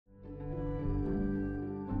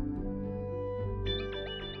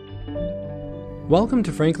Welcome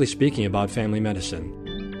to Frankly Speaking About Family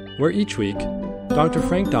Medicine, where each week, Dr.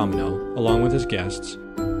 Frank Domino, along with his guests,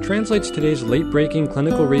 translates today's late-breaking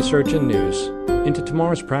clinical research and news into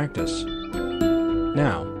tomorrow's practice.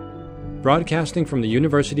 Now, broadcasting from the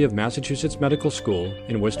University of Massachusetts Medical School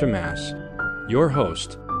in Worcester, Mass., your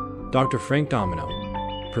host, Dr. Frank Domino,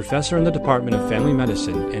 professor in the Department of Family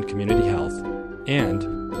Medicine and Community Health, and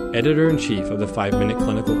editor-in-chief of the 5-Minute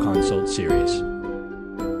Clinical Consult series.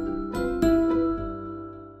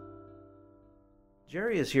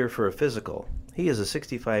 Jerry is here for a physical. He is a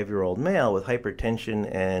 65-year-old male with hypertension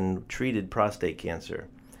and treated prostate cancer.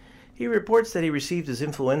 He reports that he received his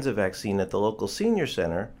influenza vaccine at the local senior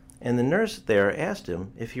center, and the nurse there asked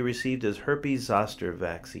him if he received his herpes zoster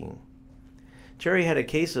vaccine. Jerry had a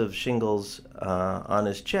case of shingles on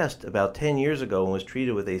his chest about 10 years ago and was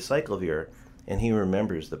treated with acyclovir, and he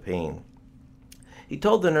remembers the pain. He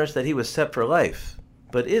told the nurse that he was set for life,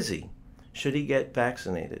 but is he? Should he get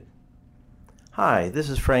vaccinated? Hi, this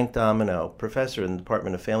is Frank Domino, professor in the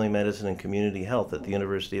Department of Family Medicine and Community Health at the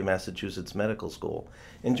University of Massachusetts Medical School.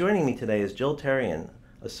 And joining me today is Jill Terrian,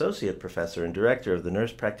 associate professor and director of the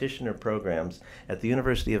nurse practitioner programs at the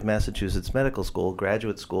University of Massachusetts Medical School,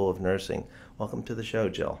 Graduate School of Nursing. Welcome to the show,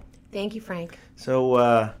 Jill. Thank you, Frank.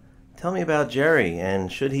 So tell me about Jerry, and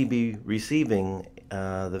should he be receiving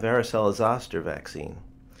the varicella zoster vaccine?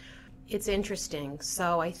 It's interesting.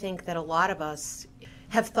 So I think that a lot of us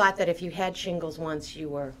have thought that if you had shingles once, you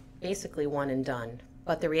were basically one and done.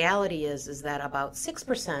 But the reality is that about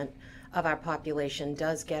 6% of our population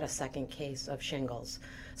does get a second case of shingles.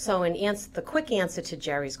 So the quick answer to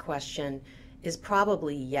Jerry's question is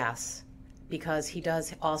probably yes, because he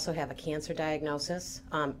does also have a cancer diagnosis.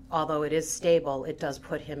 Although it is stable, it does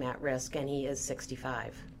put him at risk, and he is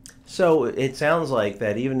 65. So it sounds like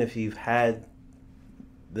that even if you've had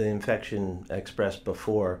the infection expressed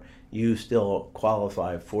before, you still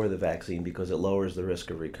qualify for the vaccine because it lowers the risk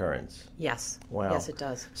of recurrence. Yes. Wow. Yes, it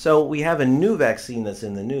does. So we have a new vaccine that's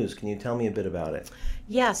in the news. Can you tell me a bit about it?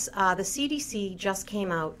 Yes, the CDC just came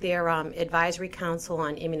out, their Advisory Council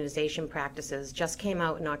on Immunization Practices just came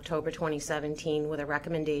out in October 2017 with a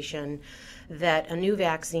recommendation that a new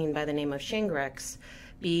vaccine by the name of Shingrix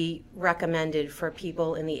be recommended for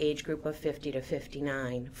people in the age group of 50 to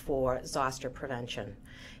 59 for zoster prevention.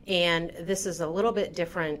 And this is a little bit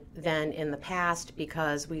different than in the past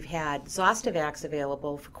because we've had Zostavax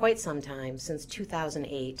available for quite some time, since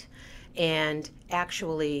 2008. And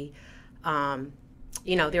actually,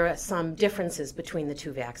 there are some differences between the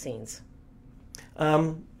two vaccines.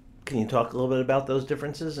 Can you talk a little bit about those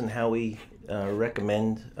differences and how we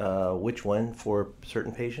recommend which one for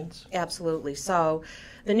certain patients? Absolutely. So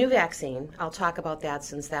the new vaccine, I'll talk about that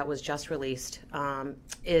since that was just released,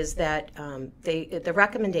 is that the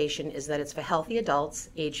recommendation is that it's for healthy adults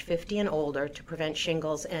age 50 and older to prevent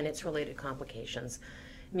shingles and its related complications,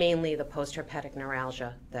 mainly the post-herpetic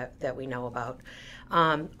neuralgia that we know about.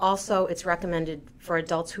 Also, it's recommended for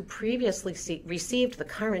adults who previously received the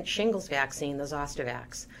current shingles vaccine, the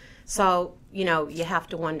Zostavax. So, you have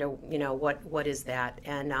to wonder, what is that?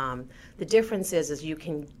 And the difference is you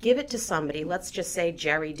can give it to somebody. Let's just say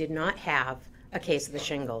Jerry did not have a case of the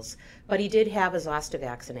shingles, but he did have a zoster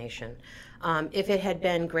vaccination. If it had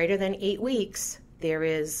been greater than 8 weeks, there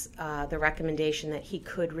is the recommendation that he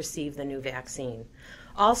could receive the new vaccine.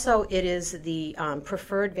 Also, it is the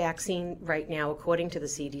preferred vaccine right now, according to the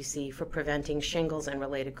CDC, for preventing shingles and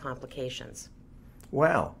related complications.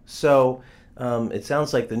 Wow. So it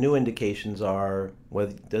sounds like the new indications are,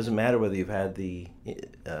 it doesn't matter whether you've had the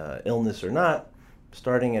illness or not,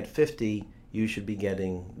 starting at 50, you should be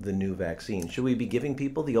getting the new vaccine. Should we be giving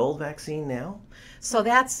people the old vaccine now? So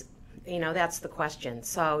that's the question.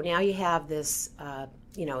 So now you have this,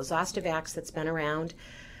 Zostavax that's been around.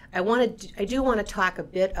 I do want to talk a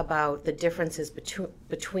bit about the differences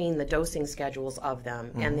between the dosing schedules of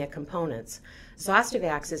them and their components.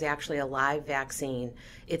 Zostavax is actually a live vaccine.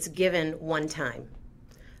 It's given one time.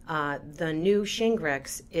 The new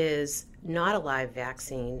Shingrix is not a live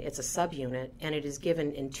vaccine. It's a subunit, and it is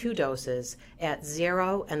given in 2 doses at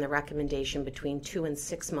 0 and the recommendation between 2 and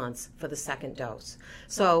 6 months for the second dose.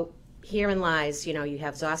 So herein lies, you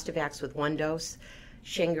have Zostavax with 1 dose,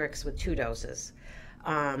 Shingrix with 2 doses.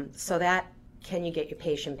 So that, can you get your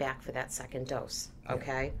patient back for that second dose?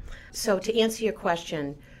 Okay. So to answer your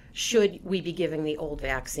question, should we be giving the old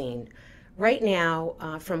vaccine? Right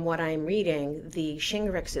now, from what I'm reading, the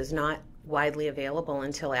Shingrix is not widely available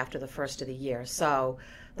until after the first of the year. So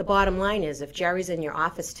the bottom line is, if Jerry's in your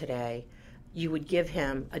office today, you would give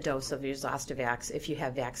him a dose of your Zostavax if you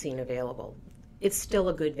have vaccine available. It's still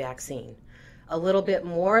a good vaccine. A little bit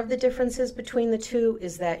more of the differences between the two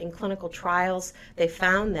is that in clinical trials, they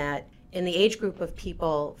found that in the age group of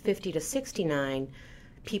people 50 to 69,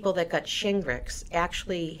 people that got Shingrix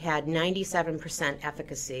actually had 97%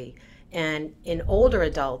 efficacy. And in older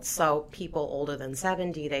adults, so people older than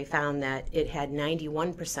 70, they found that it had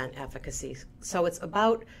 91% efficacy. So it's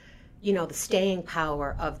about, the staying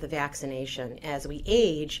power of the vaccination. As we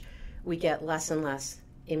age, we get less and less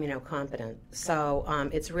immunocompetent. So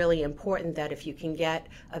it's really important that if you can get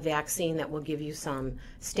a vaccine that will give you some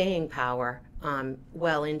staying power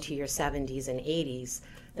well into your 70s and 80s,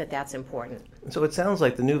 that's important. So it sounds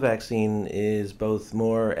like the new vaccine is both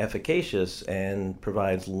more efficacious and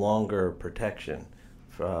provides longer protection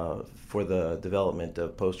for the development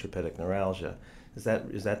of post-herpetic neuralgia. Is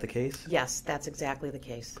that the case? Yes, that's exactly the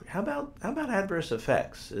case. How about adverse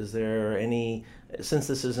effects? Is there any, since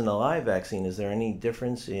this isn't a live vaccine, is there any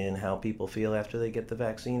difference in how people feel after they get the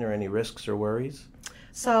vaccine, or any risks or worries?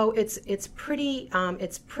 So it's pretty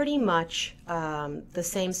much the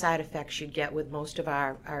same side effects you'd get with most of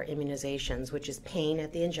our immunizations, which is pain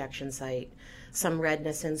at the injection site, some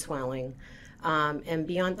redness and swelling, and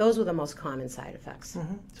beyond, those were the most common side effects.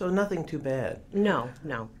 Mm-hmm. So nothing too bad. No.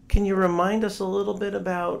 Can you remind us a little bit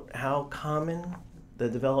about how common the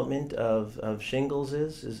development of shingles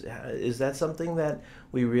is? Is that something that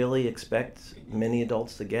we really expect many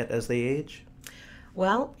adults to get as they age?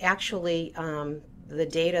 Well, actually, the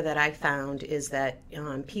data that I found is that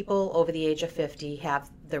people over the age of 50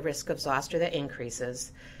 have the risk of zoster that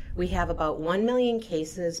increases. We have about 1 million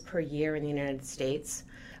cases per year in the United States.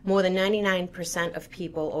 More than 99% of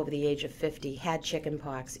people over the age of 50 had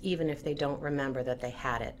chickenpox, even if they don't remember that they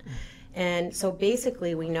had it. And so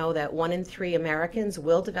basically we know that 1 in 3 Americans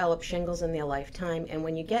will develop shingles in their lifetime, and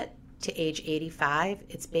when you get to age 85,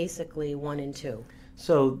 it's basically 1 in 2.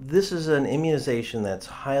 So this is an immunization that's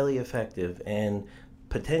highly effective and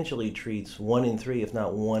potentially treats 1 in 3, if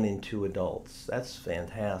not 1 in 2 adults. That's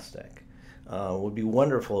fantastic. Would be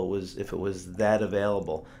wonderful if it was that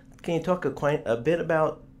available. Can you talk a bit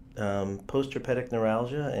about post-herpetic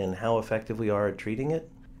neuralgia and how effective we are at treating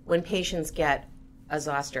it? When patients get a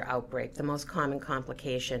zoster outbreak, the most common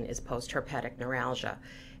complication is post-herpetic neuralgia.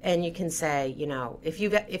 And you can say,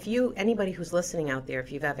 if anybody who's listening out there,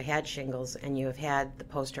 if you've ever had shingles and you have had the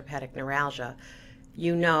post-herpetic neuralgia,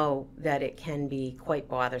 you know that it can be quite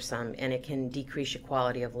bothersome and it can decrease your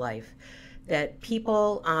quality of life. That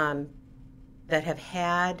people that have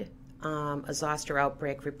had a zoster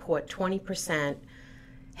outbreak report 20%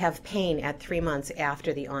 have pain at 3 months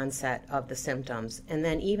after the onset of the symptoms. And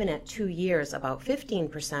then even at 2 years, about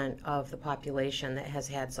 15% of the population that has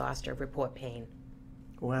had zoster report pain.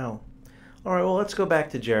 Wow. All right, well, let's go back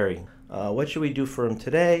to Jerry. What should we do for him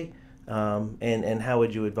today, and how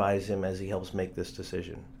would you advise him as he helps make this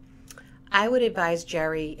decision? I would advise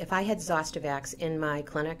Jerry, if I had Zostavax in my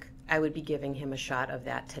clinic, I would be giving him a shot of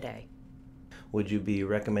that today. Would you be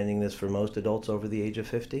recommending this for most adults over the age of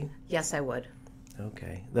 50? Yes, I would.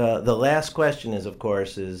 Okay. The last question is, of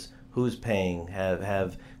course, who's paying?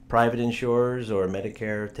 Have private insurers or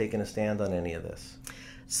Medicare taken a stand on any of this?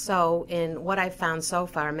 So in what I've found so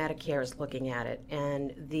far, Medicare is looking at it,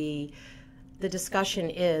 and the discussion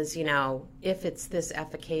is, if it's this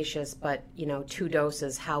efficacious, but 2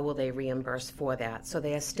 doses, how will they reimburse for that? So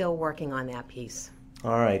they are still working on that piece.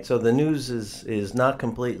 All right, so the news is not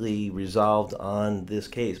completely resolved on this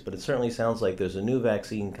case, but it certainly sounds like there's a new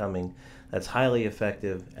vaccine coming that's highly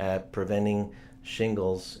effective at preventing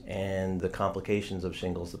shingles and the complications of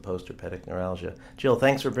shingles, the post-herpetic neuralgia. Jill,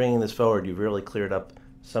 thanks for bringing this forward. You've really cleared up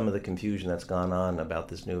some of the confusion that's gone on about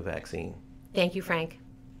this new vaccine. Thank you, Frank.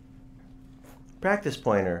 Practice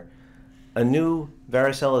pointer. A new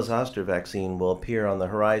varicella zoster vaccine will appear on the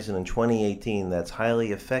horizon in 2018 that's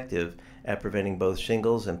highly effective at preventing both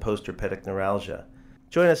shingles and post-herpetic neuralgia.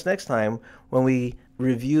 Join us next time when we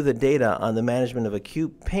review the data on the management of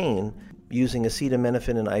acute pain using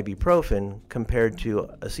acetaminophen and ibuprofen compared to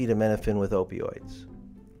acetaminophen with opioids.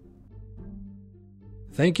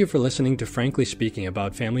 Thank you for listening to Frankly Speaking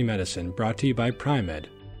About Family Medicine, brought to you by Pri-Med.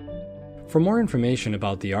 For more information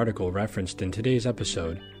about the article referenced in today's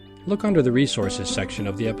episode, look under the Resources section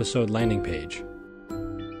of the episode landing page.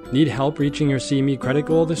 Need help reaching your CME credit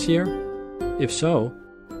goal this year? If so,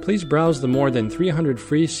 please browse the more than 300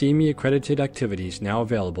 free CME accredited activities now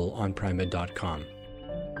available on Pri-Med.com.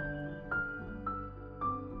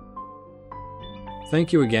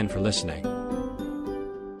 Thank you again for listening.